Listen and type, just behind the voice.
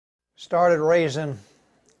Started raising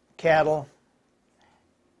cattle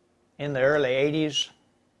in the early 80s.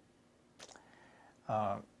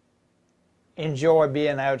 Enjoy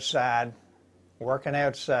being outside, working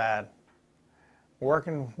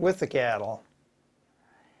with the cattle,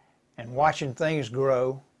 and watching things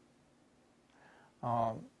grow.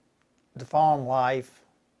 The farm life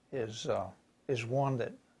is one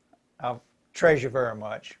that I treasure very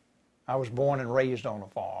much. I was born and raised on a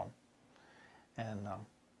farm, and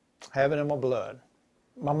have it in my blood.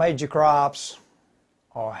 My major crops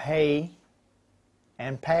are hay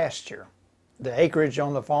and pasture. The acreage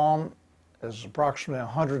on the farm is approximately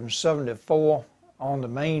 174 on the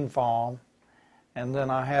main farm, and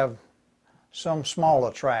then I have some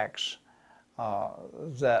smaller tracts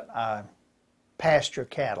that I pasture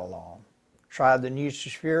cattle on. Tried the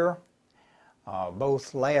NutriSphere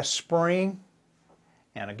both last spring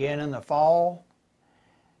and again in the fall,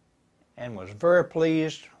 and was very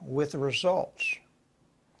pleased with the results.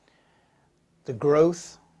 The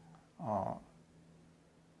growth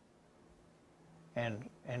and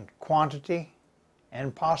quantity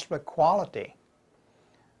and possibly quality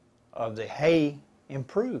of the hay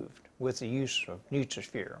improved with the use of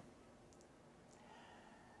NutriSphere.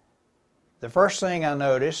 The first thing I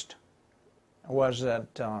noticed was that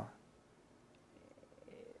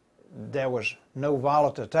there was no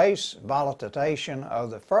volatilization of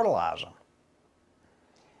the fertilizer.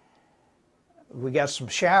 We got some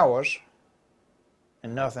showers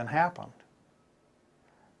and nothing happened.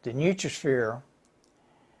 The NutriSphere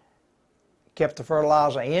kept the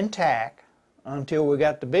fertilizer intact until we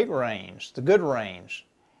got the big rains, the good rains,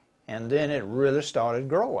 and then it really started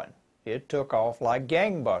growing. It took off like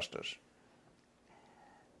gangbusters,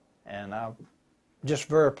 and I'm just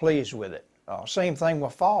very pleased with it. Same thing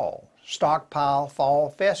with fall. Stockpile fall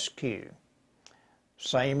fescue.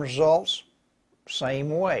 Same results, same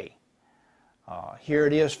way. Here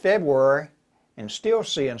it is February, and still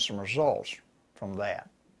seeing some results from that.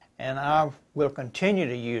 And I will continue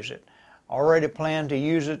to use it. Already plan to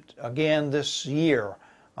use it again this year.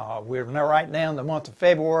 We're now right now in the month of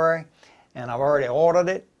February, and I've already ordered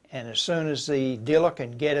it, and as soon as the dealer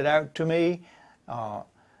can get it out to me,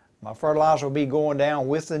 my fertilizer will be going down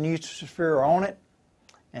with the NutriSphere on it,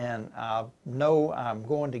 and I know I'm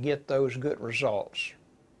going to get those good results.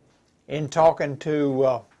 In talking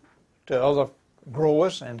to other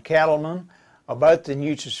growers and cattlemen about the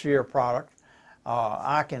NutriSphere product,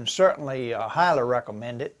 I can certainly highly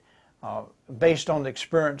recommend it based on the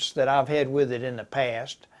experience that I've had with it in the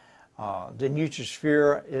past. The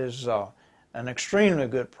NutriSphere is an extremely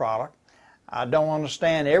good product. I don't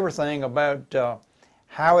understand everything about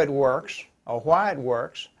how it works or why it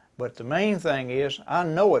works, but the main thing is I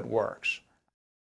know it works.